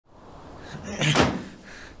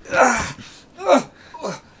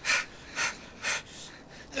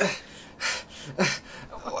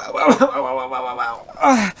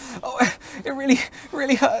Oh, it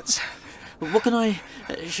really hurts. What can I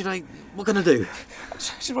do? I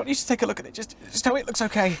just want you to take a look at it. Just tell me it looks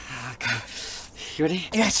okay. Okay. You ready?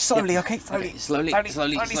 Yes, slowly, okay? Slowly. Okay, slowly. How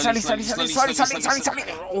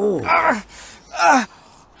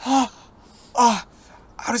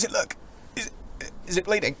does it look? Is it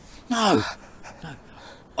bleeding? No.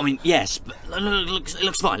 I mean, yes, but it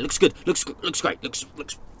looks fine. Looks good. Looks great. Looks.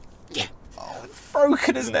 Yeah. Oh, it's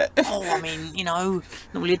broken, isn't it? Oh, I mean, you know,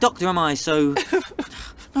 not really a doctor, am I? So.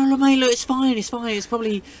 No, look, mate. Look, it's fine. It's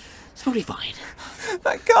probably fine.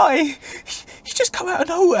 That guy, he's just come out of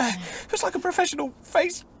nowhere. He was like a professional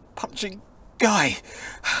face punching guy.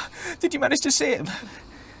 Did you manage to see him?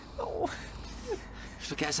 Oh.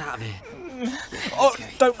 Should I get us out of here? Oh, okay.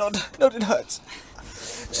 Don't nod. Nod, it hurts.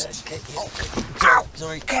 Okay. Ow!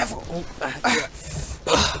 Sorry. Careful.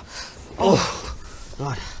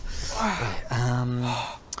 Right.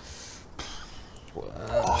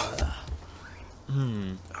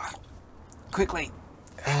 Quickly.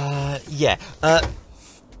 Yeah. I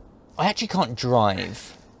actually can't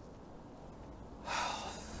drive.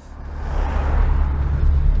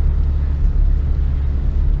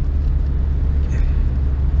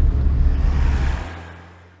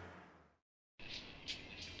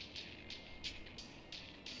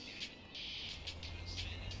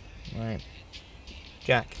 Right.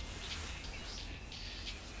 Jack.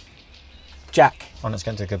 Oh, it's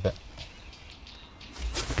going to take a bit.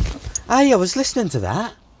 Hey, I was listening to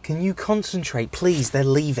that. Can you concentrate, please? They're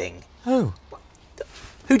leaving. Oh.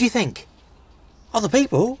 Who do you think? Other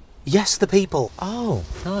people? Yes, the people. Oh,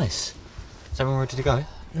 nice. Is everyone ready to go?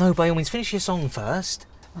 No, by all means, finish your song first.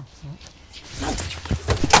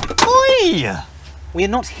 Oi! We are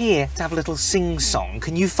not here to have a little sing-song.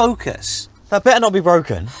 Can you focus? That better not be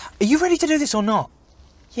broken. Are you ready to do this or not?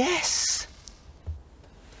 Yes.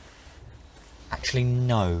 Actually,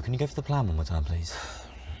 no. Can you go for the plan one more time, please?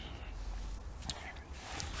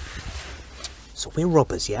 So we're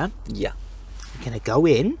robbers, yeah? Yeah. We're going to go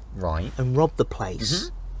in Right. and rob the place.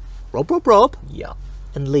 Rob, Yeah.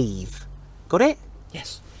 and leave. Got it?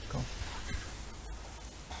 Yes. Go on.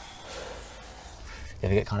 You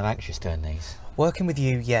ever get kind of anxious doing these? Working with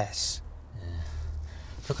you, yes.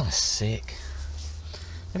 I feel kind of sick.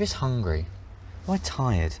 Maybe it's hungry. Am I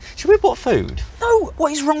tired? Should we have bought food? No,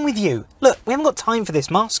 what is wrong with you? Look, we haven't got time for this.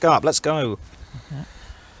 Mask up, let's go. Okay.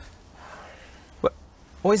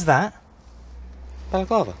 What is that?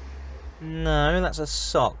 Balaclava? No, that's a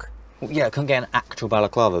sock. Well, yeah, I can't get an actual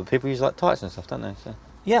balaclava, but people use like tights and stuff, don't they? So.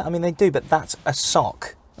 Yeah, I mean they do, but that's a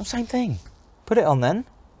sock. Well, same thing. Put it on then.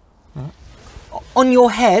 Right. On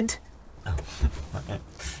your head. Oh, okay.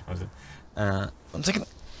 I'm taking.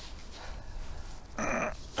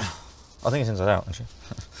 I think it's inside out, actually.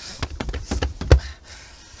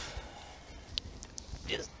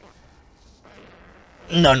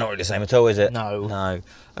 No, not really the same at all, is it? No. No.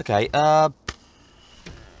 Okay.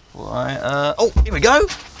 Right. Oh, here we go.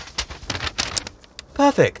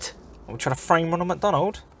 Perfect. Are we trying to frame Ronald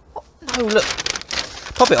McDonald? Oh, no, look.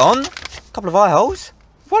 Pop it on. Couple of eye holes.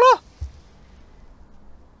 Voila.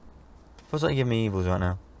 Feels like you're giving me evils right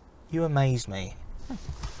now. You amaze me.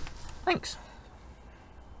 Thanks.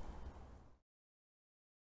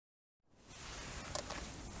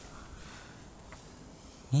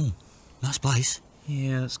 Nice place.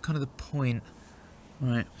 Yeah, that's kind of the point.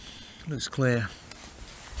 Right, looks clear.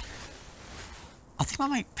 I think my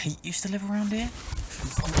mate Pete used to live around here.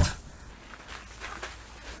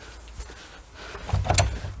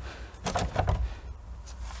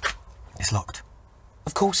 It's locked.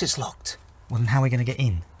 Of course it's locked. Well, then how are we going to get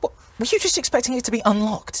in? What? Were you just expecting it to be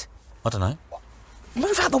unlocked? I don't know.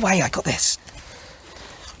 Move out of the way, I got this.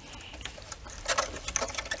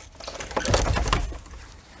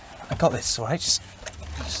 I got this, alright? Just...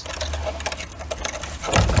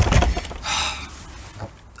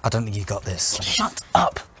 I don't think you got this. Shut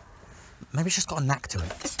up. Maybe it's just got a knack to it.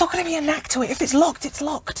 There's not going to be a knack to it. If it's locked, it's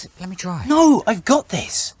locked. Let me try. No, I've got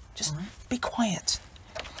this. Just be quiet.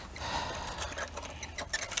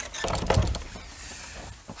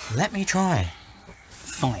 Let me try.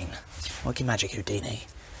 Fine. Work your magic, Houdini.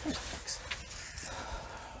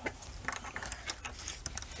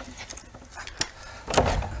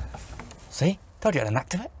 See? Told you I had a knack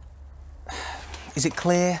to it. Is it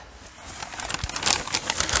clear?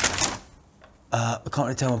 I can't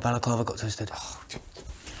really tell when balaclava got twisted.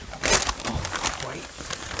 Wait.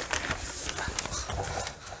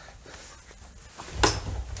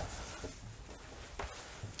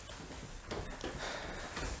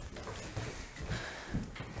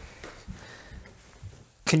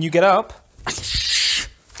 Can you get up? Shh!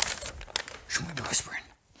 Shouldn't we be whispering?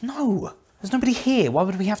 No, there's nobody here. Why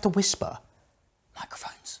would we have to whisper?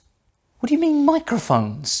 Microphones. What do you mean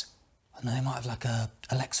microphones? I don't know, they might have like a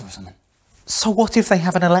Alexa or something. So what if they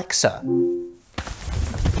have an Alexa?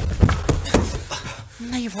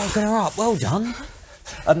 Now you've woken her up. Well done.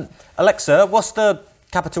 Alexa, what's the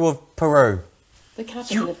capital of Peru? The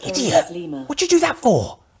capital You of Peru idiot! is Lima. What'd you do that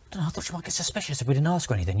for? I don't know, I thought she might get suspicious if we didn't ask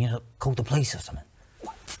her anything. You know, call the police or something.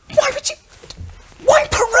 Why would you... Why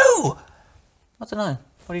Peru? I don't know.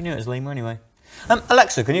 What do you knew it was Lima anyway?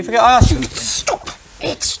 Alexa, can you forget I asked you? Stop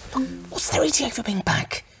it! What's their ETA for being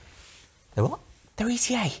back? The what? Their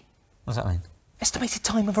ETA. What's that mean? Estimated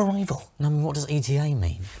time of arrival. No, I mean, what does ETA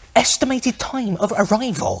mean? Estimated time of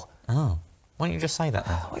arrival. Oh. Why don't you just say that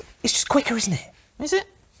then? It's just quicker, isn't it? Is it?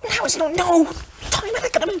 No, it's not. No! Time are they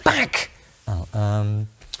going to be back? Oh,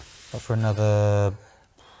 what for another...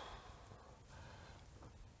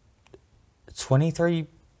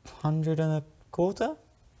 2,300 and a quarter?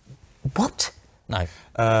 What? No.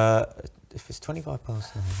 If it's 25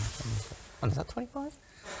 past... Oh, is that 25?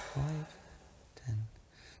 5, 10...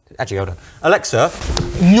 Actually, hold on. Alexa?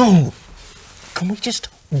 No! Can we just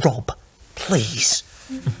rob, please?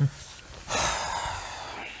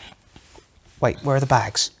 Wait, where are the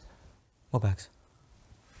bags? What bags?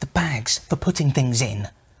 The bags for putting things in.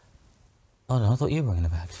 Oh no, I thought you were bringing the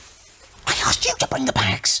bags. I asked you to bring the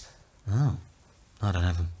bags. Oh. I don't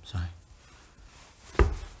have them, sorry.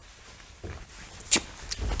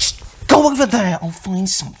 Just go over there, I'll find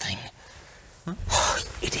something. Huh?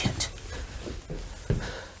 Idiot.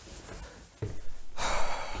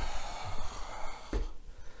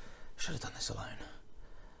 Should have done this alone.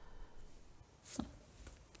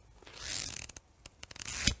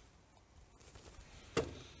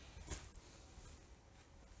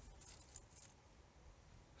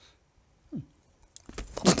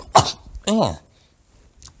 Oh.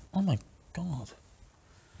 Oh my God.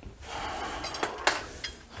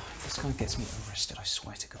 If this guy gets me arrested, I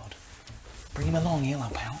swear to God. Bring him along, he'll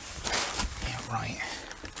help out. Yeah, right.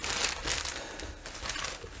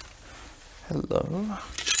 Hello?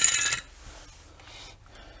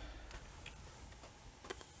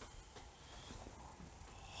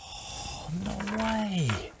 Oh, no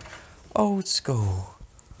way. Old school.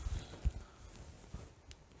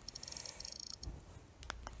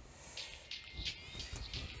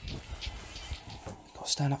 Gotta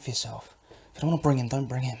stand up for yourself. If you don't want to bring him, don't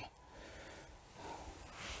bring him.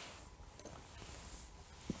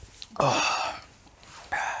 Oh.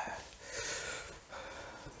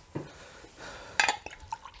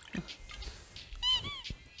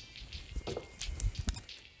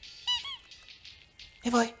 Hey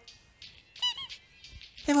boy.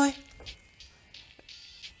 Hey boy.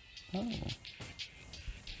 Oh.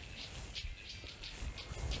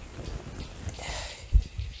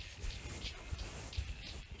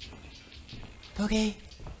 Doggy.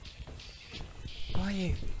 How are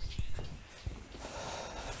you?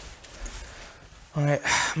 Alright,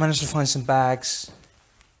 managed to find some bags.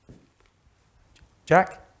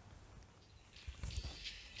 Jack?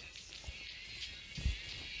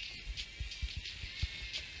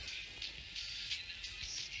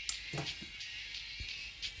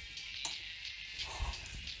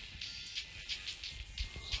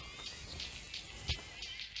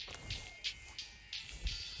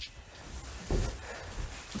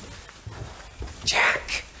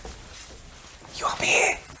 Jack! You up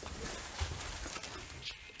here?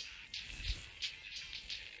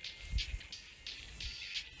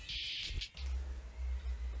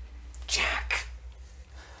 Jack!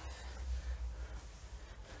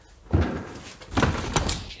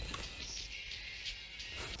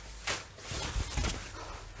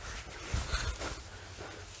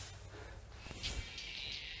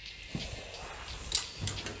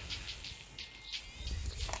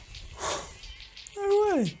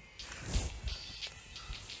 No way.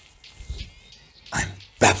 I'm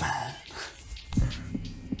Batman.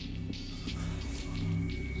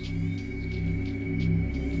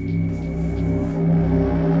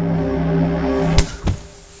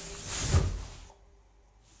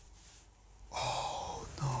 Oh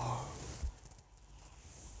no.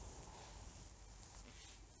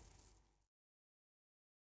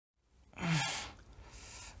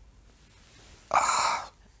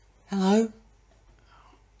 Hello?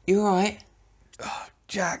 You alright? Oh,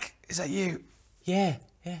 Jack, is that you? Yeah.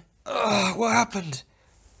 What happened?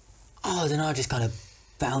 Oh, I don't know, I just kind of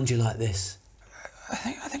found you like this.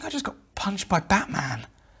 I think I just got punched by Batman.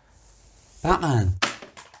 Batman?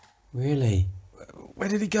 Really? Where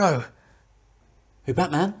did he go? Who,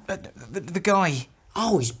 Batman? The guy.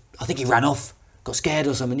 Oh, I think he ran off. got scared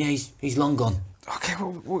or something. Yeah, he's long gone. Okay,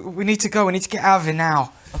 well, we need to go. We need to get out of here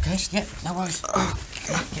now. Okay, yeah, no worries. Get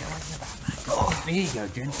away from the back, man. Here you go,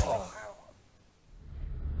 Jen.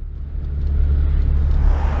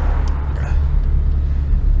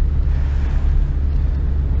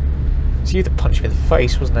 It's you that punched me in the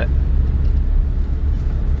face, wasn't it?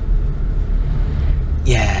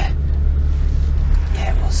 Yeah.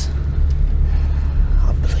 Yeah, it was.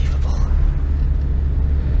 Unbelievable.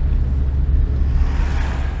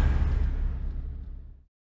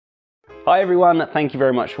 Hi everyone, thank you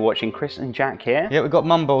very much for watching. Chris and Jack here. Yeah, we've got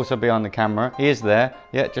Mumbo also behind the camera. He is there.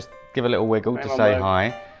 Yeah, just give a little wiggle to say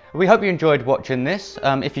hi. We hope you enjoyed watching this.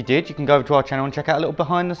 If you did, you can go over to our channel and check out a little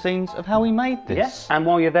behind the scenes of how we made this. Yes, and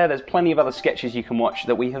while you're there, there's plenty of other sketches you can watch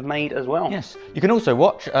that we have made as well. Yes, you can also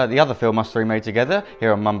watch the other film us three made together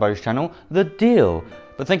here on Mumbo's channel, The Deal.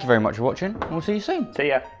 But thank you very much for watching, and we'll see you soon. See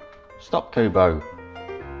ya. Stop, Kubo.